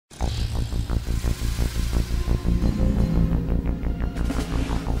The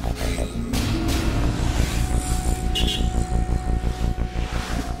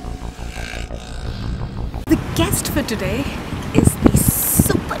guest for today is the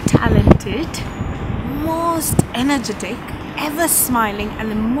super talented, most energetic, ever smiling,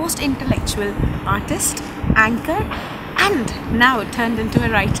 and the most intellectual artist, anchor, and now turned into a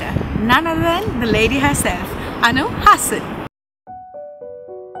writer. None other than the lady herself, Anu Hasan.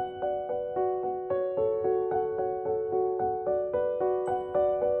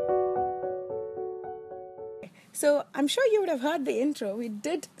 So I'm sure you would have heard the intro. We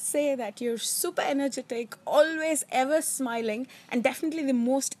did say that you're super energetic, always ever smiling, and definitely the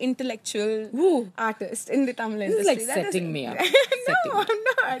most intellectual artist in the Tamil industry. This is like setting me up. No, I'm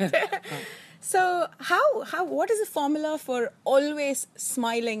not. So what is the formula for always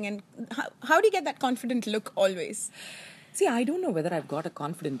smiling, and how do you get that confident look always? See, I don't know whether I've got a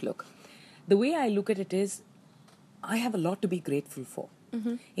confident look. The way I look at it is, I have a lot to be grateful for.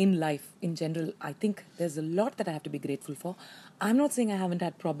 In life, in general, I think there's a lot that I have to be grateful for. I'm not saying I haven't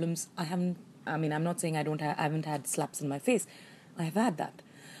had problems. I'm not saying I haven't had slaps in my face. I have had that.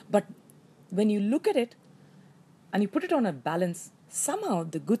 But when you look at it and you put it on a balance, somehow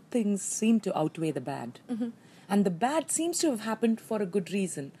the good things seem to outweigh the bad. And the bad seems to have happened for a good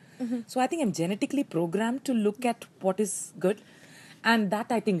reason. So I think I'm genetically programmed to look at what is good. And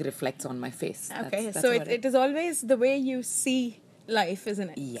that, I think, reflects on my face. Okay, so it is always the way you see life,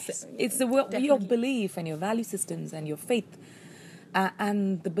 isn't it? Yes. It's your belief and your value systems and your faith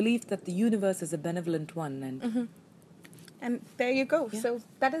and the belief that the universe is a benevolent one. And there you go. Yeah. So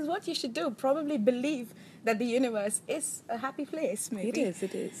that is what you should do. Probably believe that the universe is a happy place, maybe.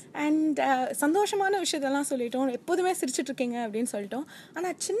 It is. And சந்தோஷமான விஷயத்தெல்லாம் சொல்லிட்டோம், எப்போதுமே சிரிச்சுட்டு இருக்கீங்க அப்படின்னு சொல்லிட்டோம்.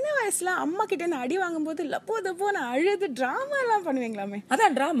 ஆனால் சின்ன வயசுல அம்மா கிட்ட இருந்து அடி வாங்கும்போது லப்போ நான் அழுது ட்ராமா எல்லாம் பண்ணுவீங்களாமே?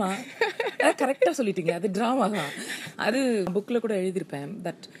 அதான் ட்ராமா. கரெக்டாக சொல்லிட்டீங்க, அது ட்ராமா தான். அது புக்கில் கூட எழுதியிருப்பேன்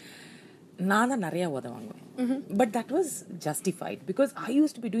தட் நான் தான் நிறையா உத வாங்குவேன். But that was justified because I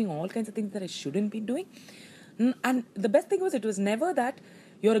use to be doing all kinds of things that I shouldn't be doing. And the best thing was, it was never that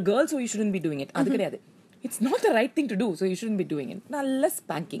you're a girl so you shouldn't be doing it. அது கிடையாது. It's not the right thing to do, so you shouldn't be doing it. நல்ல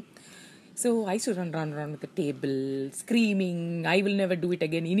spanking. So I used to run with the table, screaming, I will never do it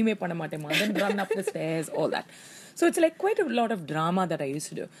again, இனிமே பண்ண மாட்டேமா, then run up the stairs, all that. So it's like quite a lot of drama that I used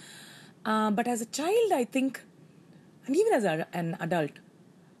to do. But as a child, I think, and even as an adult,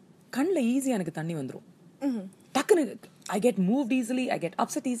 கண்ணில் ஈஸியாக எனக்கு தண்ணி வந்துடும். டக்குன்னு I get moved easily, I get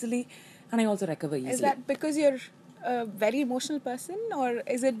upset easily, and I also recover easily. Is that because you're a very emotional person, or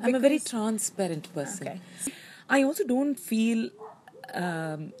is it because... I'm a very transparent person. Okay. I also don't feel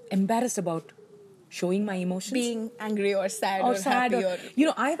embarrassed about showing my emotions. Being angry or sad or happy. You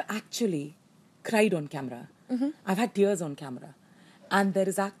know, I've actually cried on camera. I've had tears on camera. And there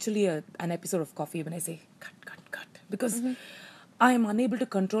is actually an episode of Coffee when I say, cut. Because I am unable to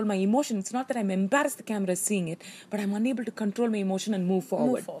control my emotion. It's not that I'm embarrassed the camera is seeing it, but I'm unable to control my emotion and move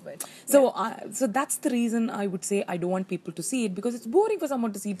forward. So that's the reason I would say I don't want people to see it, because it's boring for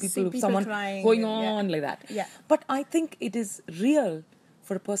someone to see someone crying going on like that. Yeah. But I think it is real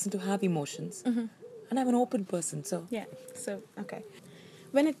for a person to have emotions. And I'm an open person, so... Yeah, so, okay.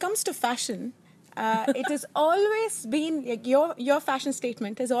 When it comes to fashion, it has always been, like your fashion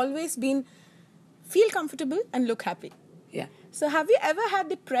statement has always been, feel comfortable and look happy. Yeah. So have you ever had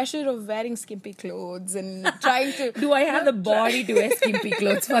the pressure of wearing skimpy clothes and trying to... Do I have the body to wear skimpy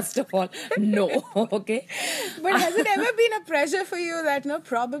clothes, first of all? No, okay? But has it ever been a pressure for you that, no,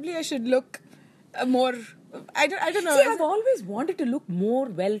 probably I should look more... I don't know. See, I've always wanted to look more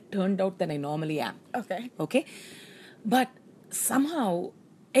well turned out than I normally am. Okay? But somehow,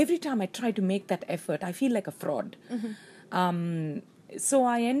 every time I try to make that effort, I feel like a fraud. So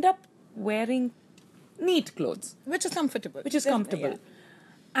I end up wearing neat clothes. Which is comfortable. Yeah.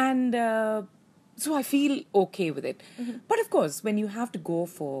 And so I feel okay with it. But of course, when you have to go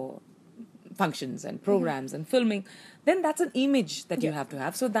for functions and programs and filming, then that's an image that you have to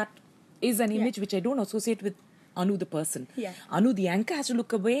have. So that is an image which I don't associate with Anu the person. Yeah. Anu the anchor has to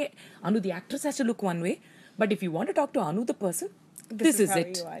look a way. Anu the actress has to look one way. But if you want to talk to Anu the person, this is how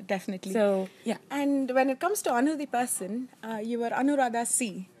it. You are, definitely. So, yeah. And when it comes to Anu the person, you were Anuradha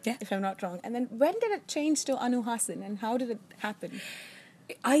C, if I'm not wrong. And then when did it change to Anu Hasan, and how did it happen?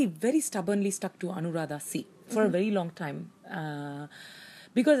 I very stubbornly stuck to Anuradha C for a very long time.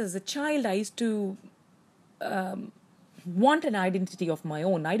 Because as a child, I used to want an identity of my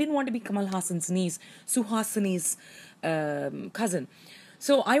own. I didn't want to be Kamal Hassan's niece, Suhasini's cousin.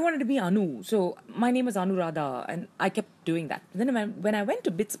 So I wanted to be Anu. So my name was Anuradha, and I kept doing that. Then when I went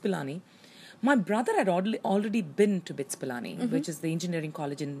to BITES Pilani, My brother had already been to BITES Pilani, which is the engineering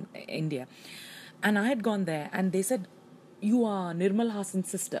college in India. And I had gone there and they said, you are Nirmal Hasan's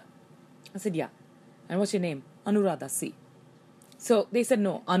sister. I said, yeah. And what's your name? Anuradha C. So they said,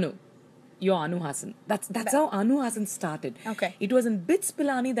 no, Anu. You're Anu Hasan. That's how Anu Hasan started. Okay. It was in BITES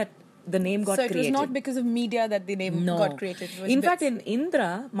Pilani that the name got created. So it was not because of media that the name got created. It was in fact, in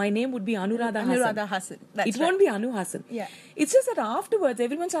Indra, my name would be Anuradha Hasan. Anuradha Hasan. That's won't be Anu Hasan. Yeah. It's just that afterwards,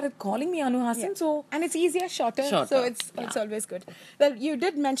 everyone started calling me Anu Hasan. So and it's easier, shorter. So it's always good. Well, you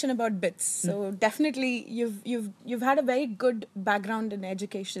did mention about BITES. So definitely, you've had a very good background in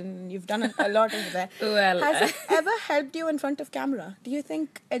education. You've done a lot over there. Well, has it ever helped you in front of camera? Do you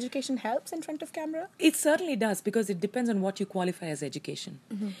think education helps in front of camera? It certainly does, because it depends on what you qualify as education.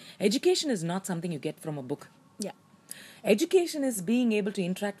 Education is not something you get from a book. Yeah. Education is being able to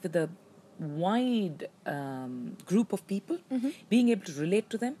interact with a wide group of people, being able to relate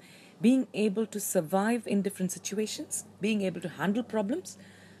to them, being able to survive in different situations, being able to handle problems,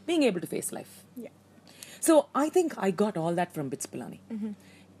 being able to face life. Yeah. So I think I got all that from BITES Pilani.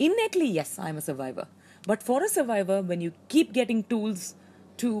 Innately, yes, I'm a survivor. But for a survivor, when you keep getting tools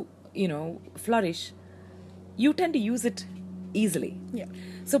to, flourish, you tend to use it easily. Yeah.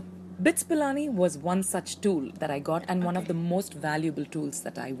 So BITES Pilani was one such tool that I got, and one of the most valuable tools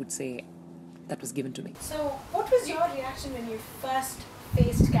that I would say that was given to me. So what was your reaction when you first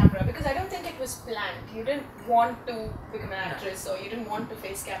faced camera? Because I don't think it was planned. You didn't want to become an actress, or you didn't want to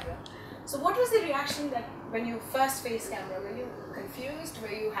face camera. So what was the reaction that when you first faced camera? Were you confused?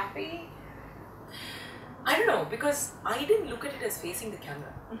 Were you happy? I don't know, because I didn't look at it as facing the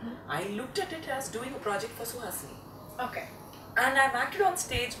camera. I looked at it as doing a project for Suhasini. Okay. And I've acted on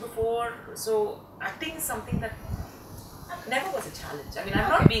stage before, so acting is something that never was a challenge. I mean, I'm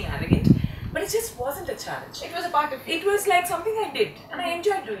not being arrogant, but it just wasn't a challenge. It was a part of it. It was like something I did, and I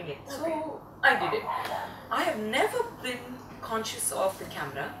enjoyed doing it. So I did it. I have never been conscious of the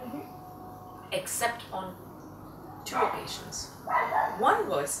camera, except on 2 occasions. One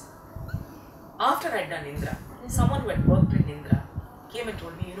was after I'd done Indra. Someone who had worked in Indra came and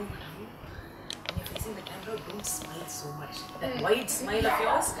told me, you know what, Anu, when you're facing the camera, don't smile so much. That wide smile of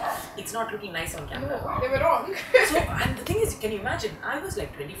yours, it's not looking nice on camera. No, they were wrong. So, and the thing is, can you imagine, I was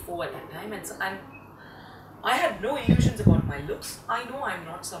like 24 at that time, and I had no illusions about my looks. I know I'm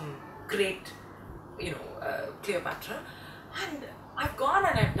not some great, Cleopatra, and I've gone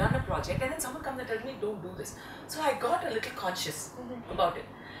and I've done a project, and then someone comes and tells me, don't do this. So I got a little conscious about it.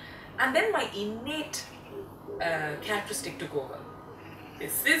 And then my innate characteristic took over.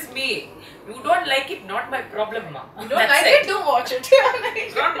 This is me. You don't like it, not my problem, ma. You don't like it, don't watch it.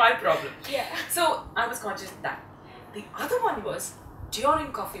 It's not my problem. Yeah. So I was conscious of that. The other one was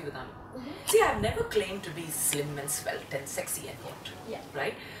during Coffee with Anu. See, I've never claimed to be slim and svelte and sexy and yet. Yeah.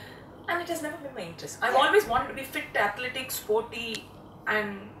 Right? And it has never been my interest. I've always wanted to be fit, athletic, sporty,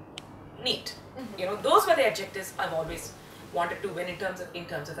 and neat. Those were the adjectives I've always wanted to win in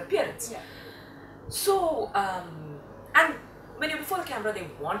terms of appearance. Yeah. So, and when you're before the camera, they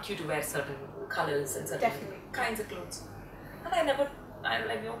want you to wear certain colors and certain kinds of clothes. And I'm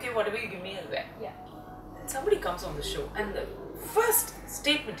like, okay, whatever you give me, I'll wear. Yeah. And somebody comes on the show, and the first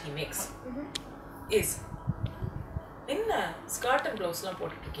statement he makes is, என்ன skirt and ப்ளவுஸ்லாம்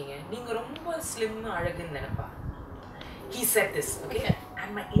போட்டுட்டு இருக்கீங்க, நீங்க ரொம்ப slim அழகுன்னு நினைப்பா. He said this, okay? And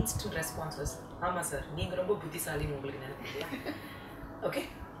my instant response was, ஆமா sir, நீங்க ரொம்ப புத்திசாலின்னு உங்களுக்கு நினைப்பீங்க. Okay?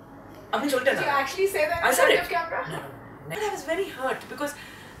 அப்படின்னு சொல்லிட்டேன். Did you actually say that in front of camera? No. And I was very hurt, because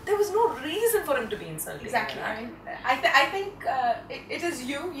there was no reason for him to be insulting. Exactly. I think it is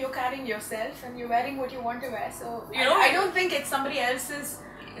you're carrying yourself, and you're wearing what you want to wear. So I don't think it's somebody else's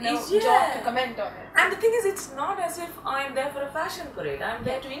job to comment on it. And the thing is, it's not as if I'm there for a fashion parade. I'm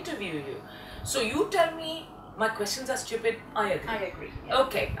there to interview you. So you tell me my questions are stupid, I agree. Yeah.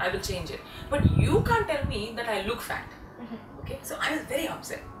 Okay, I will change it. But you can't tell me that I look fat. Okay, so I was very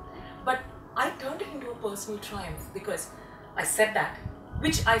upset. But I turned it into a personal triumph, because I said that,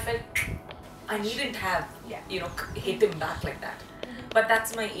 which I felt I needn't have, hit him back like that. But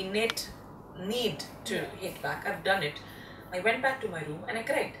that's my innate need to hit back. I've done it. I went back to my room and I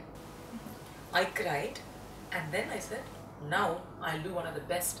cried. And then I said, now I'll do one of the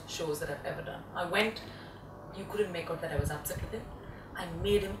best shows that I've ever done. I went, you couldn't make out that I was upset with him. I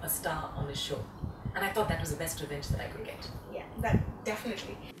made him a star on his show. And I thought that was the best revenge that I could get. Yeah, that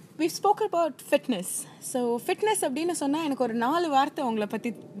definitely. We've spoken about fitness. So fitness அப்படினு சொன்னா எனக்கு ஒரு 4 வார்த்தை உங்களை பத்தி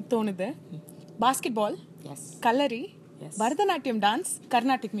தோணுது. Basketball, கலரி, Bharatanatyam dance,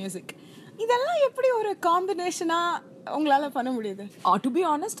 Carnatic music. இதெல்லாம் எப்படி ஒரு காம்பினேஷனா உங்களால பண்ண முடியுது? To be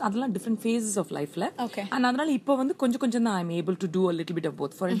honest, அதெல்லாம் different phases of life ல. Okay. And அதனால இப்போ வந்து கொஞ்சம் கொஞ்சம் தான் I'm able to do a little bit of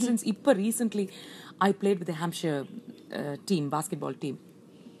both. For instance, இப்போ recently I played with the Hampshire team, basketball team.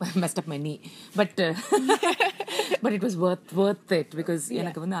 I messed up my knee, but but it was worth it because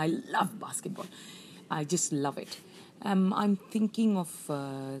எனக்கு வந்து I love basketball. I just love it. I'm thinking of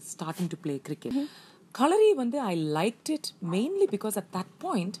starting to play cricket. Kalari வந்து I liked it mainly because at that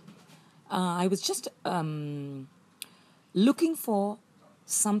point I was just looking for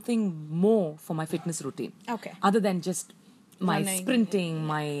something more for my fitness routine. Okay. Other than just my sprinting,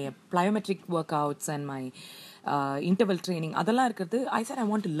 my plyometric workouts and my interval training. அதெல்லாம் இருக்கிறது I said I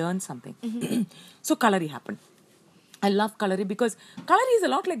want to learn something. So Kalari happened. I love Kalari because Kalari is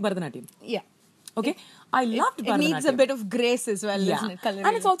a lot like Bharatanatyam. Yeah. Okay. I loved Bharatanatyam. It needs a bit of grace as well, isn't it? Kalari.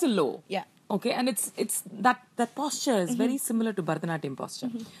 And it's also low. Yeah. Okay, and it's that posture is very similar to Bharatanatyam posture.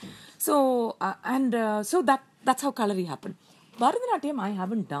 So so that's how Kalari happened. Bharatanatyam, I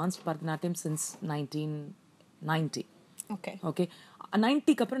haven't danced Bharatanatyam since 1990. Okay. Okay,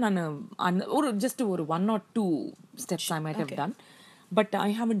 90க்கு அப்புறம் நான் ஒரு just ஒரு 1 or 2 steps I might have done, but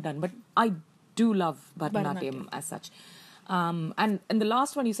I haven't done. But I do love Bharatanatyam as such. And the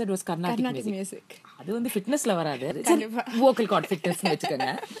last one you said was Carnatic music. அது வந்து ஃபிட்னஸ்ல வராது, vocal cord fitness வெச்சுக்கங்க.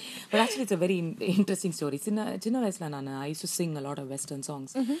 But actually it's a very interesting story. சின்ன வயசுல நான் I used to sing a lot of western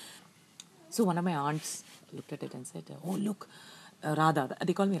songs. So one of my aunts looked at it and said, "Oh look, Radha,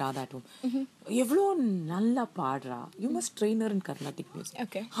 they call me Radha at home. எவ்வளோ நல்லா பாடுறா. You must train her in Carnatic music."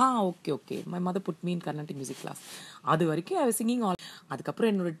 Okay. Okay. My mother put me in Carnatic music class. அது வரைக்கும் I was singing all.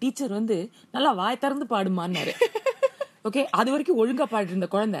 அதுக்கப்புறம் என்னோட teacher வந்து நல்லா வாய் திறந்து பாடுமான்னாரு. ஓகே, அது வரைக்கும் ஒழுங்கா பாடிட்டு இருந்த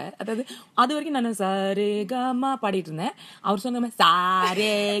குழந்தை, அதாவது அது வரைக்கும் நான் சாரே காமா பாடிட்டு இருந்தேன். அவர் சொன்ன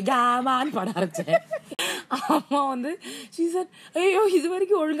சாரே காமான்னு பாட ஆரம்பிச்சேன். அம்மா வந்து she said, ஐயோ இது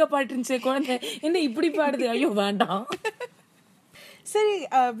வரைக்கும் ஒழுங்கா பாடிட்டு இருந்துச்சு குழந்தை, என்ன இப்படி பாடுது, ஐயோ வேண்டாம். Sorry,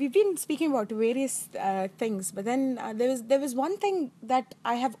 we've been speaking about various things, but then there was one thing that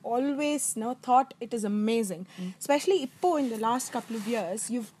I have always thought it is amazing, especially Ippo in the last couple of years.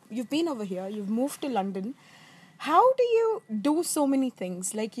 You've been over here, you've moved to London. How do you do so many things?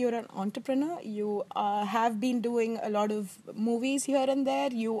 Like, you're an entrepreneur, you have been doing a lot of movies here and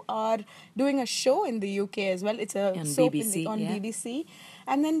there, you are doing a show in the UK as well. It's a soap BBC, on BBC.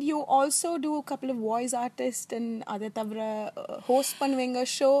 And then you also do a couple of voice artists and other tavra host pannuvenga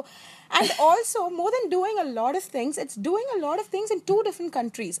show. And also, more than doing a lot of things, it's doing a lot of things in 2 different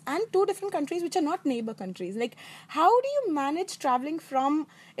countries, and 2 different countries which are not neighbor countries. Like, how do you manage traveling from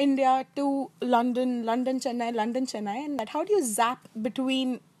India to London, London, Chennai, and that? How do you zap between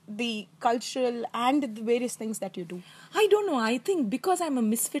the cultural and the various things that you do? I don't know. I think because I'm a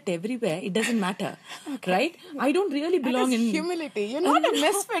misfit everywhere, it doesn't matter. Okay. Right? I don't really belong that is in humility. You're not a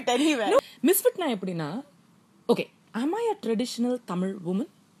misfit anywhere. No. Misfit na eppadina? Okay. Am I a traditional Tamil woman?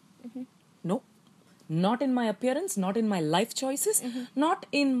 No. Not in my appearance, not in my life choices, not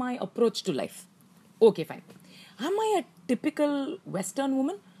in my approach to life. Okay, fine. Am I a typical Western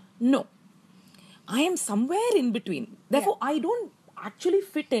woman? No. I am somewhere in between. Therefore, I don't actually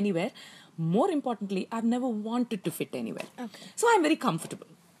fit anywhere. More importantly, I've never wanted to fit anywhere. Okay. So I'm very comfortable.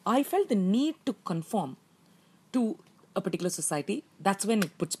 I felt the need to conform to a particular society. That's when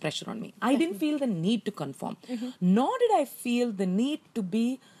it puts pressure on me. I didn't feel the need to conform. Nor did I feel the need to be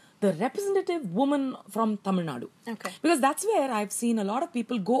the representative woman from Tamil Nadu. Okay. Because that's where I've seen a lot of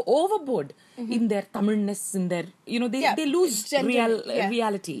people go overboard in their Tamilness, in their, they lose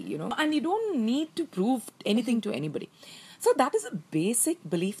reality, and you don't need to prove anything to anybody. So that is a basic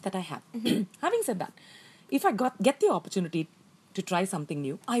belief that I have. Having said that, if I get the opportunity to try something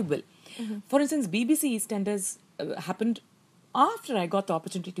new, I will. For instance, BBC EastEnders happened after I got the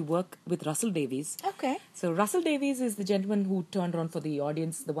opportunity to work with Russell Davies. Okay. So Russell Davies is the gentleman who turned around for the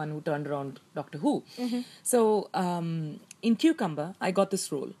audience, the one who turned around Doctor Who. So in Cucumber, I got this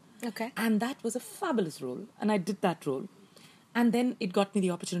role. Okay. And that was a fabulous role. And I did that role. And then it got me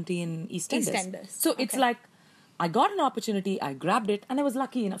the opportunity in EastEnders. So it's like, I got an opportunity, I grabbed it, and I was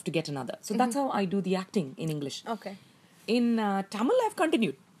lucky enough to get another. So that's how I do the acting in English. Okay. In Tamil, I've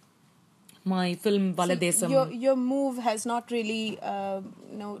continued. My film Valadesam. Your move has not really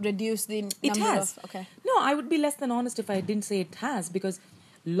reduced the number it has. of... Okay. No, I would be less than honest if I didn't say it has, because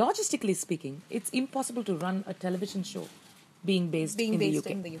logistically speaking, it's impossible to run a television show being based in the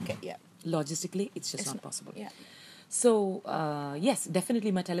UK. In the UK, yeah. Logistically, it's just not possible. Yeah. So, yes,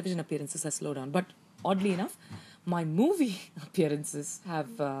 definitely my television appearances have slowed down. But oddly enough, my movie appearances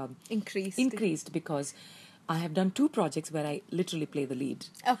have increased because I have done 2 projects where I literally play the lead.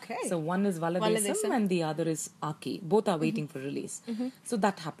 Okay. So one is Valadesam and the other is Aki. Both are waiting for release. So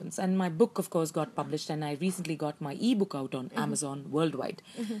that happens. And my book, of course, got published, and I recently got my ebook out on Amazon worldwide.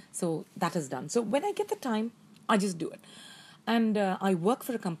 So that is done. So when I get the time, I just do it. And I work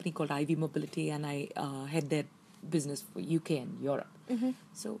for a company called Ivy Mobility, and I head their business for UK and Europe.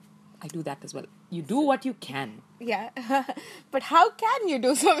 So I do that as well. You do what you can. Yeah. But how can you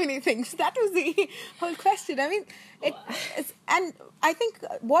do so many things? That was the whole question. I mean, and I think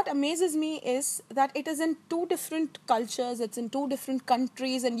what amazes me is that it is in 2 different cultures, it's in 2 different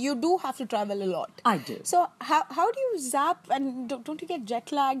countries, and you do have to travel a lot. I do. So how do you zap, and don't you get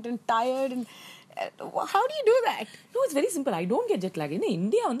jet lagged and tired, and how do you do that? No, it's very simple. I don't get jet lag. In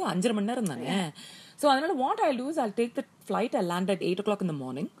India, 5 மணி நேரம் தானே. So what I'll do is I'll take the flight. I'll land at 8 o'clock in the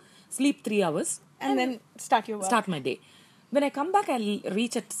morning, sleep 3 hours, and then start your work. Start my day. When I come back, I'll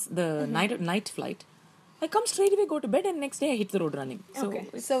reach at the night flight. I come straight away, go to bed, and next day I hit the road running. So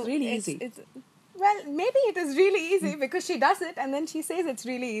it's really easy. Well, maybe it is really easy because she does it and then she says it's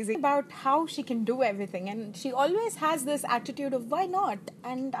really easy. About how she can do everything, and she always has this attitude of why not,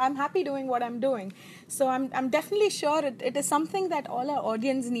 and I'm happy doing what I'm doing. So I'm definitely sure it is something that all our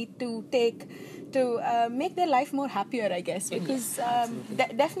audience need to take to make their life more happier, I guess, because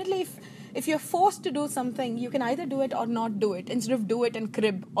definitely if you're forced to do something, you can either do it or not do it, instead of do it and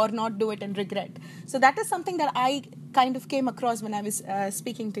crib or not do it and regret. So that is something that I kind of came across when I was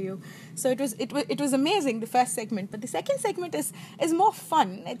speaking to you. So it was amazing, the first segment, but the second segment is more fun.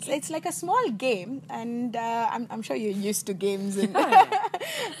 It's like a small game, and I'm sure you're used to games. And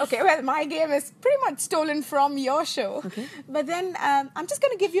okay, well, my game is pretty much stolen from your show. Okay. But then I'm just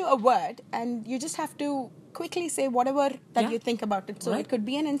going to give you a word, and you just have to quickly say whatever that you think about it. So it could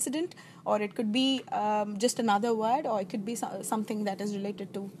be an incident, or it could be just another word, or it could be something that is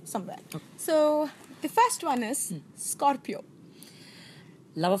related to somewhere. Okay. So the first one is Scorpio.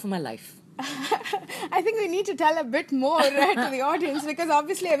 Love of my life. I think we need to tell a bit more to the audience, because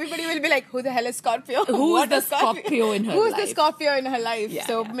obviously everybody will be like, who the hell is Scorpio? Who's the Scorpio in her life? Who's the Scorpio in her life? Yeah,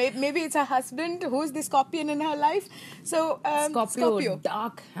 so maybe it's her husband. Who's the Scorpion in her life? So Scorpio.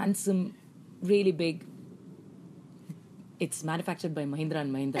 Dark, handsome, really big. It's manufactured by Mahindra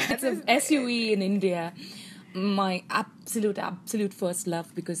 & Mahindra. It's an SUV in India. My absolute first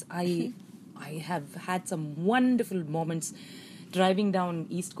love, because I have had some wonderful moments driving down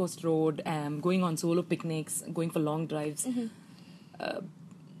East Coast Road, going on solo picnics, going for long drives.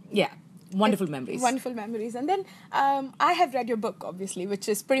 Wonderful memories. Wonderful memories. And then I have read your book, obviously, which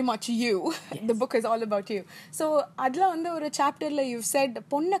is pretty much you. Yes. The book is all about you. So adla vandu oru chapter la you've said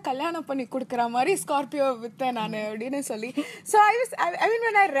ponna kalyanam panni kudukra mari Scorpio vitta nanu adinu solli. So I mean,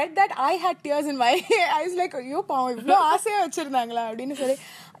 when I read that, I had tears in my I was like, ayyo pavam ivlo aasaya vechirundangala adinu solli.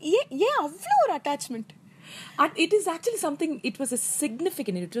 Yeah, avlo or attachment. It is actually something, it was a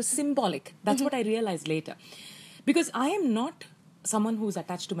significant, it was symbolic. That's what I realized later. Because I am not someone who's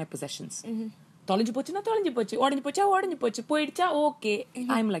attached to my possessions. தொலைஞ்சு போச்சுன்னா தொலைஞ்சு போச்சு, உடஞ்சு போச்சா உடஞ்சு போச்சு, போயிடுச்சா okay.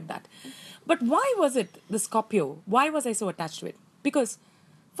 I'm like that. But why was it the Scorpio? Why was I so attached to it? Because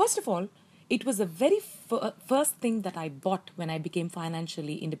first of all, it was the very first thing that I bought when I became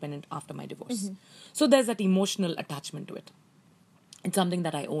financially independent after my divorce. So there's that emotional attachment to it. It's something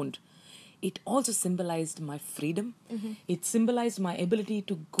that I owned. It also symbolized my freedom. It symbolized my ability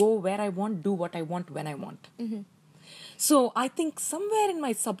to go where I want, do what I want, when I want. So I think somewhere in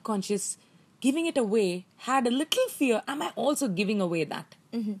my subconscious, giving it away had a little fear. Am I also giving away that?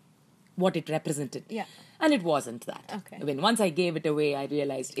 What it represented? Yeah. And it wasn't that. Okay. I mean, once I gave it away, I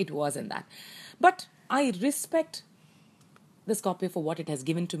realized it wasn't that. But I respect the Scorpio for what it has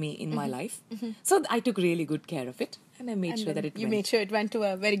given to me in my life. So I took really good care of it, and I made sure that it made sure it went to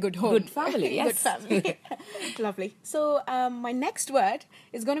a very good home. Good family, yes. Good family. Lovely. So my next word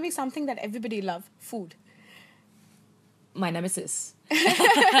is going to be something that everybody loves: food. My nemesis.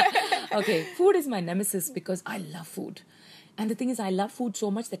 Okay, food is my nemesis because I love food. And the thing is, I love food so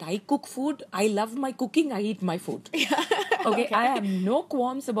much that I cook food. I love my cooking. I eat my food. Okay, I have no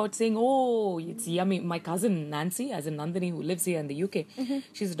qualms about saying, oh, it's yummy. My cousin Nancy, as in Nandini, who lives here in the UK,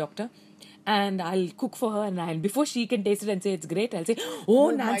 she's a doctor. And I'll cook for her, and before she can taste it and say it's great, I'll say, oh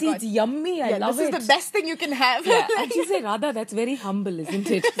Nancy, it's yummy. I love it. This is the best thing you can have. And she said, Radha, that's very humble,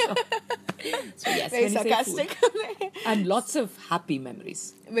 isn't it? So yes, very sarcastic. And lots of happy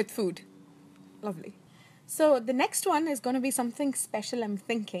memories. With food. Lovely. So the next one is going to be something special, I'm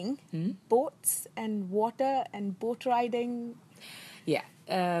thinking. Boats and water and boat riding. Yeah,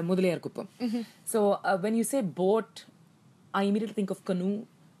 Mudaliyar Kuppam. So when you say boat, I immediately think of canoe.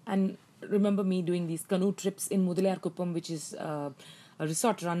 And remember me doing these canoe trips in Mudaliyar Kuppam, which is a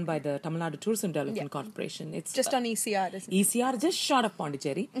resort run by the Tamil Nadu Tourism Development Corporation. It's just on ECR, isn't it? ECR, just short of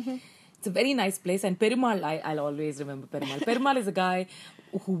Pondicherry. It's a very nice place. And Perumal, I'll always remember Perumal. Perumal is a guy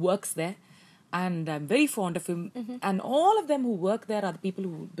who works there. And I'm very fond of him. And all of them who work there are the people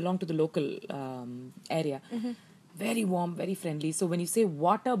who belong to the local area. Very warm, very friendly. So when you say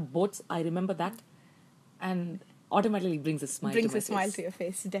water, boats, I remember that. And automatically brings a smile to my face. To your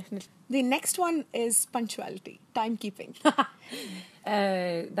face, definitely. The next one is punctuality, timekeeping.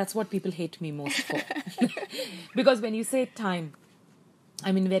 That's what people hate me most for. Because when you say time,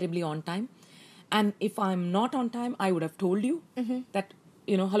 I'm invariably on time. And if I'm not on time, I would have told you that,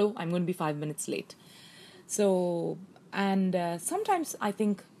 hello, I'm going to be 5 minutes late. So, and sometimes I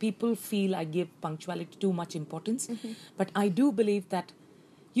think people feel I give punctuality too much importance. But I do believe that,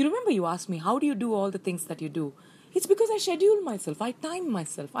 you remember you asked me, how do you do all the things that you do? It's because I schedule myself. I time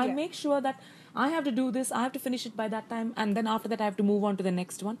myself. I make sure that I have to do this. I have to finish it by that time. And then after that, I have to move on to the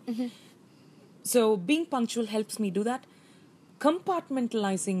next one. So being punctual helps me do that.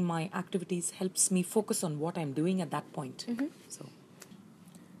 Compartmentalizing my activities helps me focus on what I'm doing at that point. So,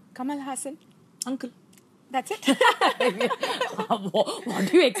 Kamal Hasan. Uncle. That's it. What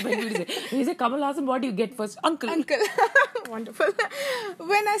do you expect me to say? When you say Kamal Hasan, what do you get first? Uncle. Uncle. Wonderful.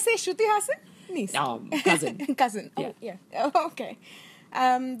 When I say Shruti Hasan, niece. Cousin. Cousin. Oh, yeah. Oh, okay.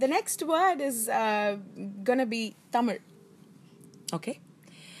 The next word is gonna be Tamil. Okay.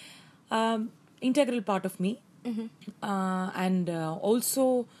 Integral part of me. And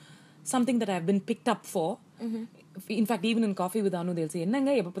also something that I've been picked up for. In fact, even in Coffee with Anu, they'll say,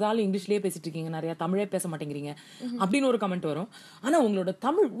 என்னங்க எப்ப பார்த்தாலும் இங்கிலீஷ்லயே பேசிட்டு இருக்கீங்க, நிறைய தமிழே பேச மாட்டேங்கிறீங்க அப்படின்னு ஒரு கமெண்ட் வரும். ஆனா உங்களோட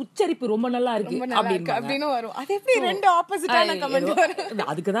தமிழ் உச்சரிப்பு ரொம்ப நல்லா இருக்கு அப்படின்னு வரும். அது எப்படி ரெண்டு ஆப்போசிட்டான கமெண்ட் வரும்?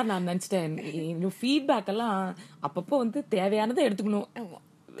 அதுக்கு தான் நான் நினைச்சிட்டேன், ஃபீட்பேக் எல்லாம் அப்பப்போ வந்து தேவையானதை எடுத்துக்கணும்.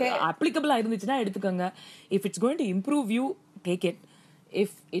 அப்ளிகபிளா இருந்துச்சுன்னா எடுத்துக்கோங்க. If it's going to improve you, take it.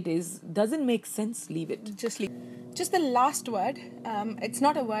 If it doesn't make sense, leave it. Just leave. Just the last word. It's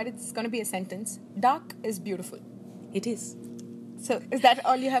not a word, it's going to be a sentence. Dark is beautiful. It is. So, is that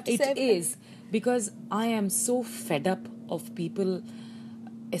all you have to say? It is. Because I am so fed up of people,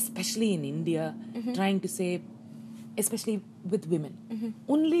 especially in India, trying to say, especially with women,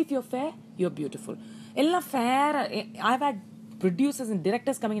 only if you're fair, you're beautiful. Ella fair. I've had producers and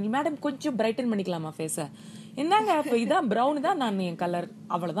directors coming in, madam, koncham brighten பண்ணிக்கலாமா ஃபேஸை? என்னங்க இப்போ இதான் brown தான் நான் என் colour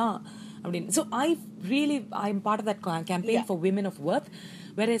அவ்வளோதான் அப்படின்னு. So I'm part of that campaign for women of worth,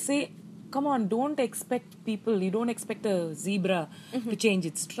 where I say, come on, don't expect people, you don't expect a zebra to change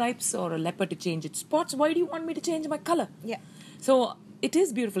its stripes or a leopard to change its spots. Why do you want me to change my color? Yeah. So it is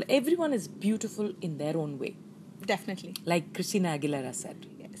beautiful. Everyone is beautiful in their own way. Definitely. Like Christina Aguilera said,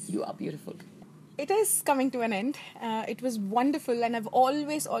 yes, you are beautiful. It is coming to an end. It was wonderful, and I've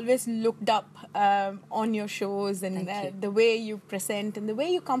always looked up on your shows and the way you present and the way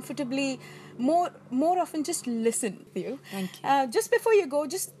you comfortably more often just listen to you. Thank you. Just before you go,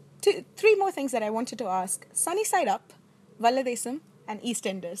 just three more things that I wanted to ask. Sunny Side Up, Valladesam, and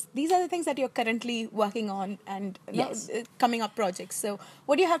EastEnders. These are the things that you're currently working on and coming up projects. So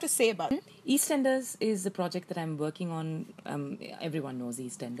what do you have to say about it? EastEnders is a project that I'm working on. Everyone knows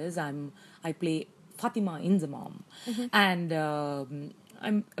EastEnders. I play Fatima in the mom. And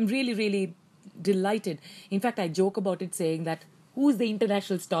I'm really, really delighted. In fact, I joke about it saying that, who's the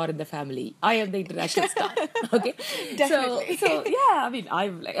international star in the family? I am the international star. Okay? Definitely. So yeah,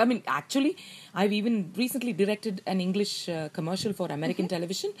 actually, I've even recently directed an English commercial for American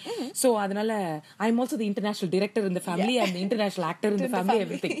television. So adanal I'm also the international director in the family and the international actor in the family,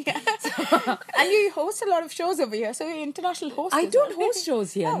 everything. Yeah. And you host a lot of shows over here, so you're international host. I don't host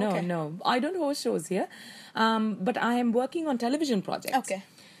shows here. No, I don't host shows here. But I am working on television projects. Okay.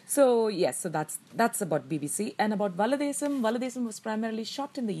 So yes, so that's about BBC. And about Valladesam was primarily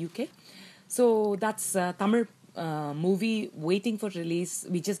shot in the UK. So that's a Tamil movie waiting for release.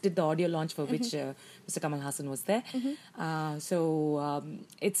 We just did the audio launch for which Mr. Kamal Hasan was there. So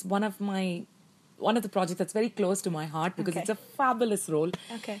it's one of the projects that's very close to my heart because it's a fabulous role.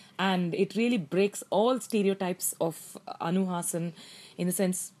 Okay. And it really breaks all stereotypes of Anu Hasan, in the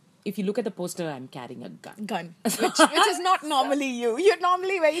sense, if you look at the poster, I'm carrying a gun. Which is not normally you. You're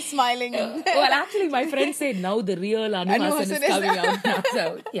normally very smiling. Well, actually, my friends say now the real Anu Hasan is coming out now. So,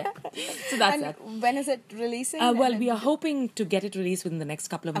 yeah. So that's that. When is it releasing? Well, we are hoping to get it released within the next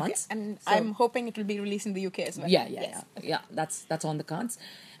couple of months. And I'm hoping it will be released in the UK as well. Yeah. That's on the cards.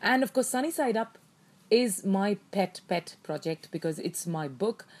 And of course, Sunny Side Up is my pet project because it's my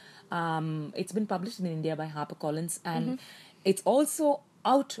book. It's been published in India by HarperCollins, and it's also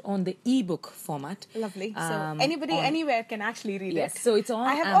out on the ebook format. Lovely. So anybody, anywhere can actually read Yes, it. so it's on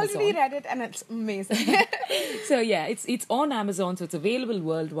I have Amazon. already read it and it's amazing. So yeah, it's on Amazon, so it's available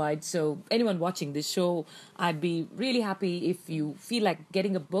worldwide. So anyone watching this show, I'd be really happy if you feel like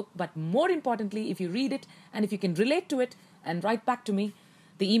getting a book, but more importantly, if you read it and if you can relate to it and write back to me,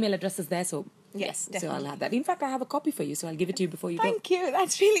 the email address is there. So yes, so I'll have that. In fact, I have a copy for you, so I'll give it to you before you go. Thank you.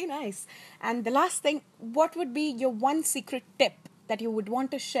 That's really nice. And the last thing, what would be your one secret tip that you would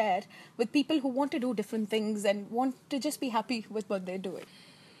want to share with people who want to do different things and want to just be happy with what they're doing?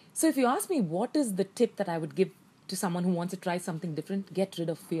 So if you ask me what is the tip that I would give to someone who wants to try something different, get rid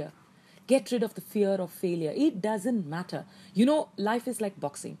of fear. Get rid of the fear of failure. It doesn't matter. You know, life is like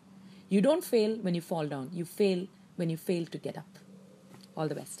boxing. You don't fail when you fall down. You fail when you fail to get up. All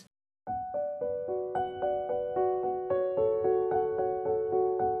the best.